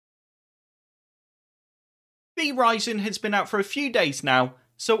Verizon has been out for a few days now,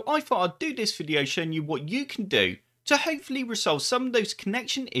 so I thought I'd do this video showing you what you can do to hopefully resolve some of those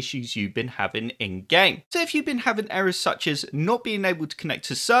connection issues you've been having in game. So if you've been having errors such as not being able to connect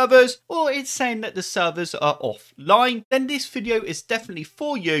to servers, or it's saying that the servers are offline, then this video is definitely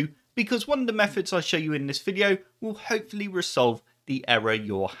for you, because one of the methods I show you in this video will hopefully resolve the error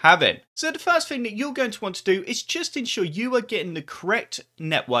you're having. So the first thing that you're going to want to do is just ensure you are getting the correct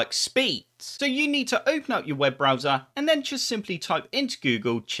network speeds. So you need to open up your web browser and then just simply type into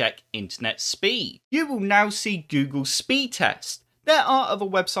Google, check internet speed. You will now see Google speed test. There are other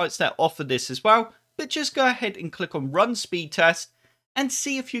websites that offer this as well, but just go ahead and click on run speed test and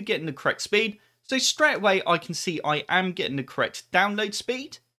see if you're getting the correct speed. So straight away I can see I am getting the correct download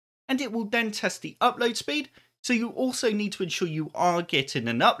speed, and it will then test the upload speed. So you also need to ensure you are getting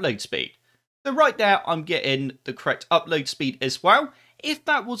an upload speed. So right there, I'm getting the correct upload speed as well. If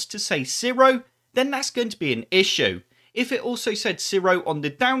that was to say 0, then that's going to be an issue. If it also said 0 on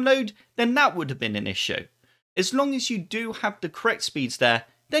the download, then that would have been an issue. As long as you do have the correct speeds there,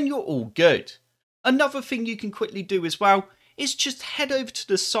 then you're all good. Another thing you can quickly do as well is just head over to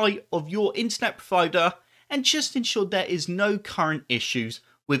the site of your internet provider and just ensure there is no current issues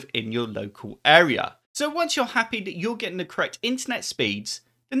within your local area. So once you're happy that you're getting the correct internet speeds,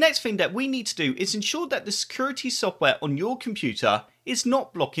 the next thing that we need to do is ensure that the security software on your computer is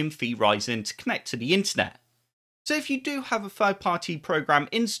not blocking Verizon to connect to the internet. So if you do have a third-party program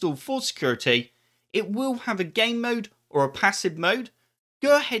installed for security, it will have a game mode or a passive mode.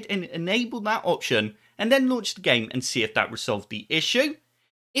 Go ahead and enable that option and then launch the game and see if that resolved the issue.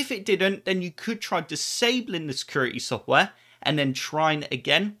 If it didn't, then you could try disabling the security software and then trying it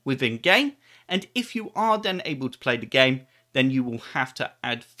again within game. And if you are then able to play the game, then you will have to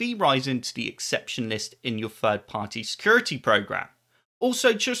add Verizon to the exception list in your third-party security program.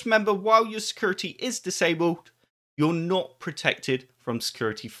 Also, just remember, while your security is disabled, you're not protected from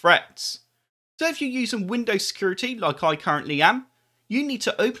security threats. So if you're using Windows security, like I currently am, you need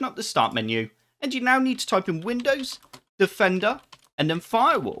to open up the Start menu, and you now need to type in Windows, Defender, and then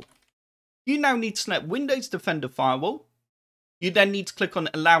Firewall. You now need to select Windows Defender Firewall. You then need to click on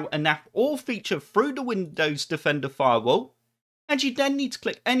Allow an app or feature through the Windows Defender Firewall, and you then need to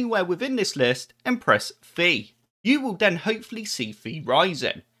click anywhere within this list and press V. You will then hopefully see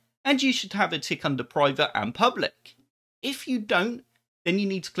Verizon, and you should have a tick under Private and Public. If you don't, then you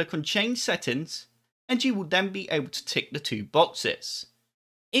need to click on Change Settings, and you will then be able to tick the 2 boxes.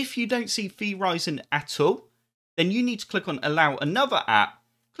 If you don't see Verizon at all, then you need to click on Allow another app,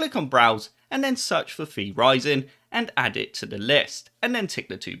 click on Browse, and then search for Verizon and add it to the list, and then tick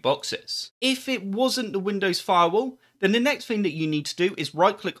the 2 boxes. If it wasn't the Windows Firewall, then the next thing that you need to do is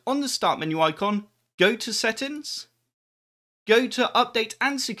right click on the Start menu icon, go to Settings, go to Update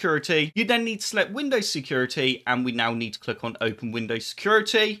and Security. You then need to select Windows Security, and we now need to click on Open Windows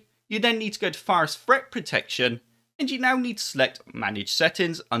Security. You then need to go to Virus Threat Protection, and you now need to select Manage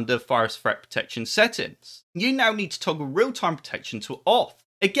Settings under Virus Threat Protection Settings. You now need to toggle Real-Time Protection to off.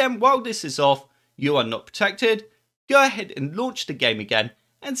 Again, while this is off, you are not protected. Go ahead and launch the game again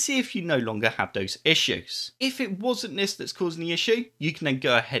and see if you no longer have those issues. If it wasn't this that's causing the issue, you can then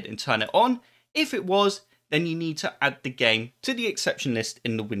go ahead and turn it on. If it was, then you need to add the game to the exception list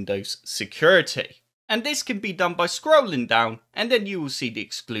in the Windows security. And this can be done by scrolling down, and then you will see the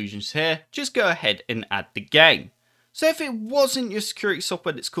exclusions here. Just go ahead and add the game. So if it wasn't your security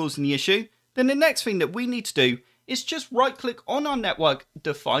software that's causing the issue, then the next thing that we need to do is just right click on our network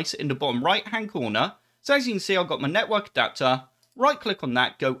device in the bottom right hand corner. So as you can see, I've got my network adapter, right click on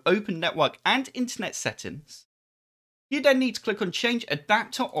that, go open network and internet settings. You then need to click on change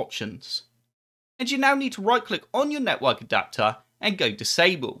adapter options. And you now need to right click on your network adapter and go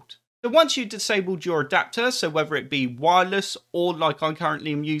disabled. So once you've disabled your adapter, so whether it be wireless or like I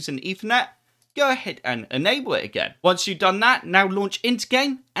currently am using Ethernet, go ahead and enable it again. Once you've done that, now launch into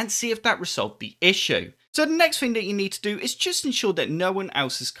game and see if that resolved the issue. So the next thing that you need to do is just ensure that no one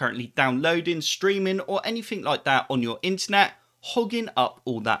else is currently downloading, streaming, or anything like that on your internet, hogging up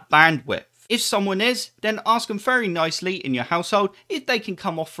all that bandwidth. If someone is, then ask them very nicely in your household if they can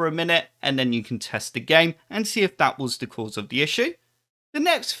come off for a minute, and then you can test the game and see if that was the cause of the issue. The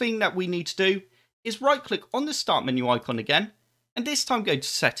next thing that we need to do is right click on the Start menu icon again, and this time go to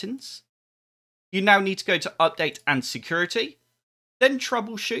Settings. You now need to go to Update and Security, then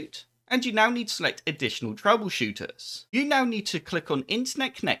Troubleshoot, and you now need to select Additional Troubleshooters. You now need to click on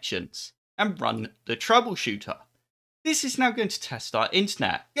Internet Connections and run the troubleshooter. This is now going to test our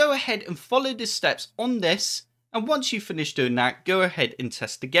internet. Go ahead and follow the steps on this, and once you finish doing that, go ahead and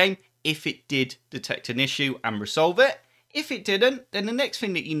test the game if it did detect an issue and resolve it. If it didn't, then the next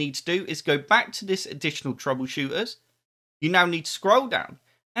thing that you need to do is go back to this additional troubleshooters. You now need to scroll down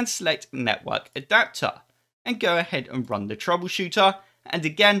and select network adapter and go ahead and run the troubleshooter, and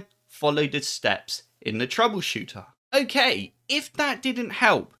again follow the steps in the troubleshooter. Okay, if that didn't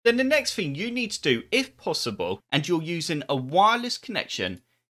help, then the next thing you need to do, if possible, and you're using a wireless connection,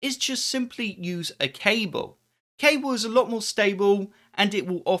 is just simply use a cable. Cable is a lot more stable and it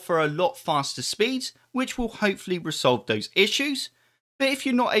will offer a lot faster speeds, which will hopefully resolve those issues. But if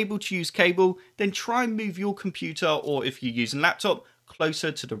you're not able to use cable, then try and move your computer, or if you're using a laptop,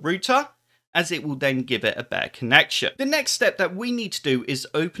 closer to the router, as it will then give it a better connection. The next step that we need to do is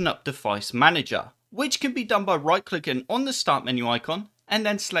open up Device Manager, which can be done by right clicking on the start menu icon and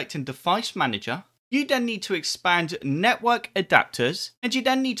then selecting Device Manager. You then need to expand Network Adapters, and you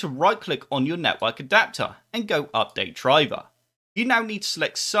then need to right click on your network adapter and go Update Driver. You now need to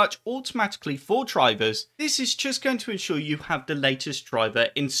select Search automatically for drivers. This is just going to ensure you have the latest driver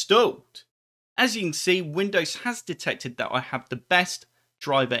installed. As you can see, Windows has detected that I have the best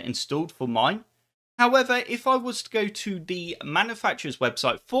driver installed for mine. However, if I was to go to the manufacturer's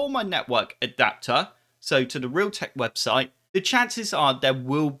website for my network adapter, so to the Realtek website, the chances are there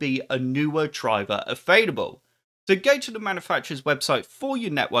will be a newer driver available. So go to the manufacturer's website for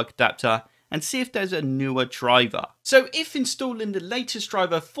your network adapter and see if there's a newer driver. So if installing the latest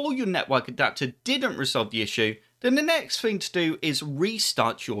driver for your network adapter didn't resolve the issue, then the next thing to do is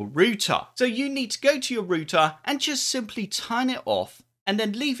restart your router. So you need to go to your router and just simply turn it off, and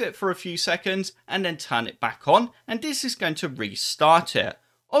then leave it for a few seconds and then turn it back on, and this is going to restart it.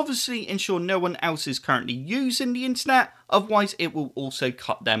 Obviously ensure no one else is currently using the internet, otherwise it will also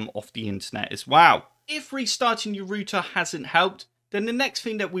cut them off the internet as well. If restarting your router hasn't helped, then the next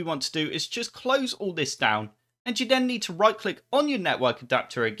thing that we want to do is just close all this down, and you then need to right click on your network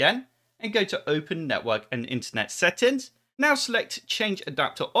adapter again and go to Open Network and Internet Settings. Now select Change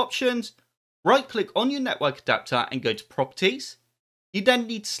Adapter Options, right click on your network adapter and go to Properties. You then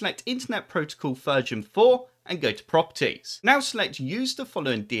need to select Internet Protocol version 4 and go to Properties. Now select Use the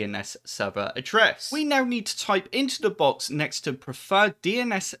following DNS server address. We now need to type into the box next to Preferred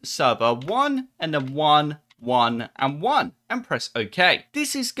DNS Server 1 and then 1, 1 and 1 and press OK.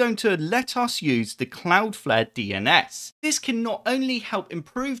 This is going to let us use the Cloudflare DNS. This can not only help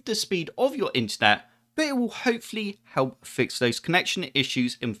improve the speed of your internet, but it will hopefully help fix those connection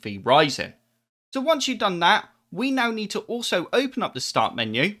issues in Verizon. So once you've done that, we now need to also open up the start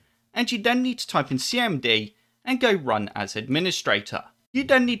menu, and you then need to type in CMD and go run as administrator. You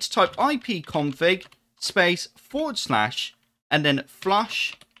then need to type ipconfig space / and then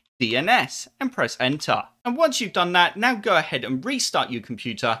flush DNS and press enter. And once you've done that, now go ahead and restart your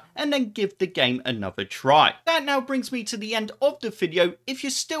computer and then give the game another try. That now brings me to the end of the video. If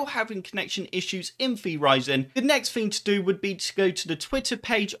you're still having connection issues in Verizon, the next thing to do would be to go to the Twitter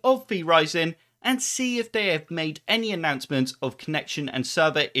page of Verizon and see if they have made any announcements of connection and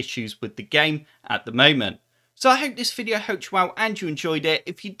server issues with the game at the moment. So I hope this video helped you out and you enjoyed it.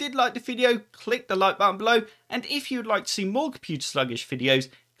 If you did like the video, click the like button below, and if you would like to see more computer sluggish videos,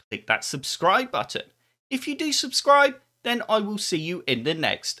 click that subscribe button. If you do subscribe, then I will see you in the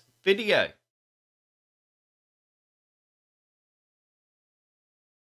next video.